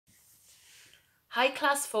Hi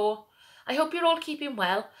Class 4. I hope you're all keeping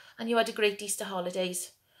well and you had a great Easter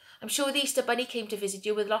holidays. I'm sure the Easter Bunny came to visit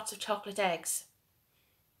you with lots of chocolate eggs.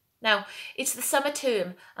 Now, it's the summer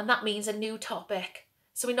term and that means a new topic.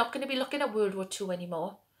 So we're not going to be looking at World War II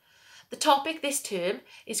anymore. The topic this term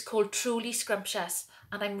is called Truly Scrumptious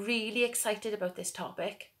and I'm really excited about this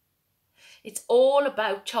topic. It's all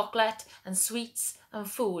about chocolate and sweets and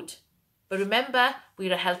food. But remember,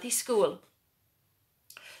 we're a healthy school.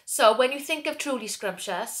 So when you think of Truly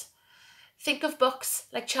Scrumptious, think of books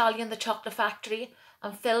like Charlie and the Chocolate Factory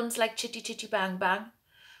and films like Chitty Chitty Bang Bang.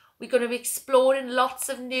 We're going to be exploring lots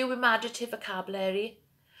of new imaginative vocabulary.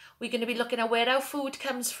 We're going to be looking at where our food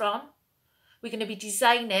comes from. We're going to be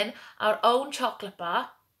designing our own chocolate bar.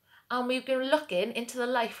 And we're going to be looking into the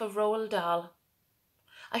life of Roald Dahl.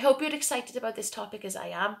 I hope you're excited about this topic as I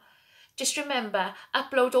am. Just remember,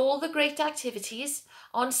 upload all the great activities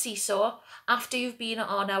on Seesaw after you've been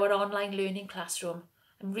on our online learning classroom.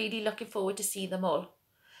 I'm really looking forward to seeing them all.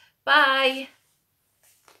 Bye!